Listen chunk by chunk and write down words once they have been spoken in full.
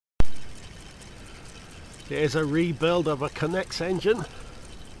Here's a rebuild of a Knex engine.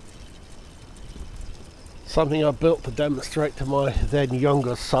 Something I built to demonstrate to my then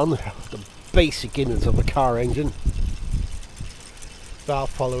younger son the basic innards of a car engine. Valve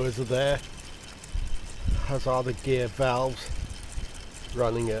followers are there, as are the gear valves,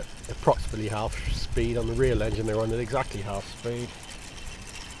 running at approximately half speed. On the real engine they run at exactly half speed.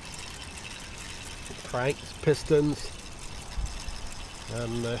 Cranks, pistons,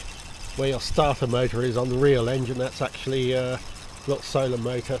 and where your starter motor is on the real engine, that's actually a little solar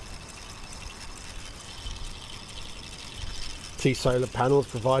motor. 2 solar panels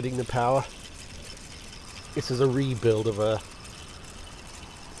providing the power. This is a rebuild of a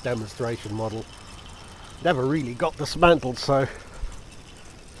demonstration model. Never really got dismantled, so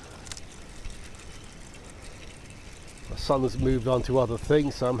my son has moved on to other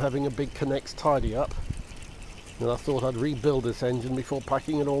things, so I'm having a big Knex tidy up. And I thought I'd rebuild this engine before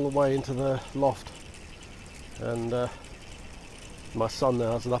packing it all the way into the loft. And my son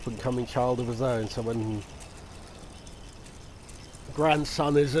now has an up and coming child of his own, so when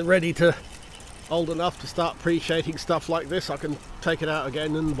grandson is ready to old enough to start appreciating stuff like this, I can take it out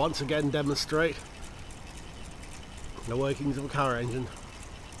again and once again demonstrate the workings of a car engine.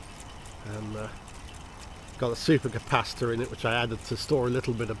 And got a super capacitor in it which I added to store a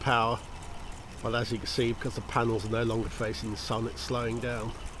little bit of power. Well, as you can see, because the panels are no longer facing the sun, it's slowing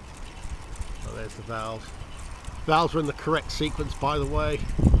down. Oh, there's the valves. Valves are in the correct sequence, by the way,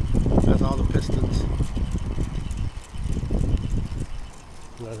 as are the pistons.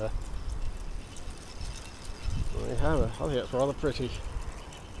 There you have it. I think it's rather pretty.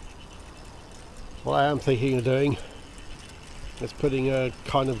 What I am thinking of doing is putting a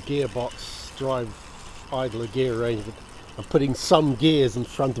kind of gearbox drive idler gear arrangement. I'm putting some gears in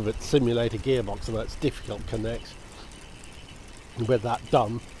front of it to simulate a gearbox, and that's difficult Knex. And with that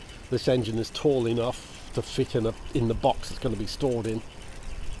done, this engine is tall enough to fit in the box it's going to be stored in.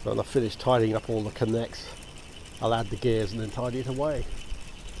 So when I finish tidying up all the Knex, I'll add the gears and then tidy it away.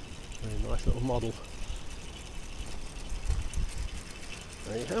 Very nice little model.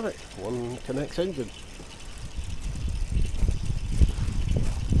 There you have it, one Knex engine.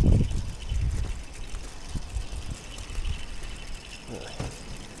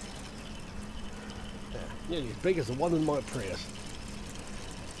 Nearly as big as the one in my Prius.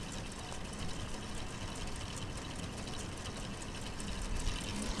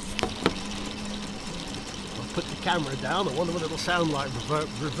 I'll put the camera down. I wonder what it'll sound like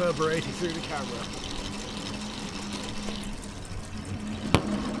reverberating through the camera.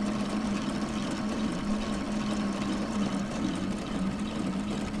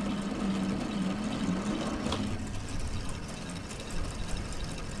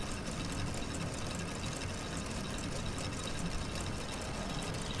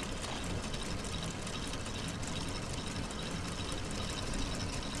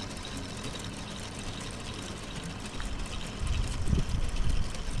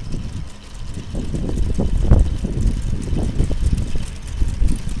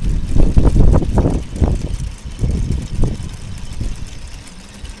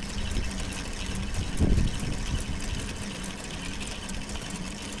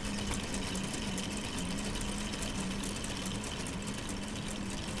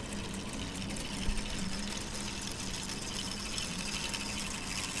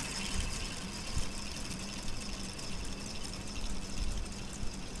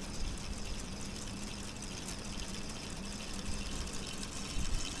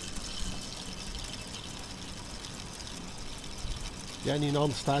 The only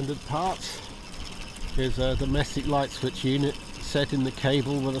non-standard parts is a domestic light switch unit set in the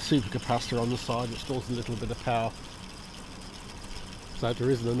cable with a supercapacitor on the side which stores a little bit of power. So if there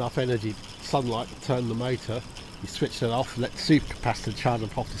isn't enough energy, sunlight to turn the motor, you switch it off, let the supercapacitor charge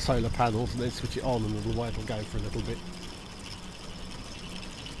up off the solar panels, and then switch it on, and it'll go for a little bit.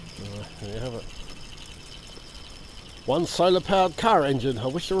 There you have it. One solar powered car engine. I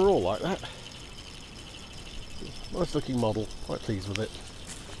wish they were all like that. Nice looking model, quite pleased with it.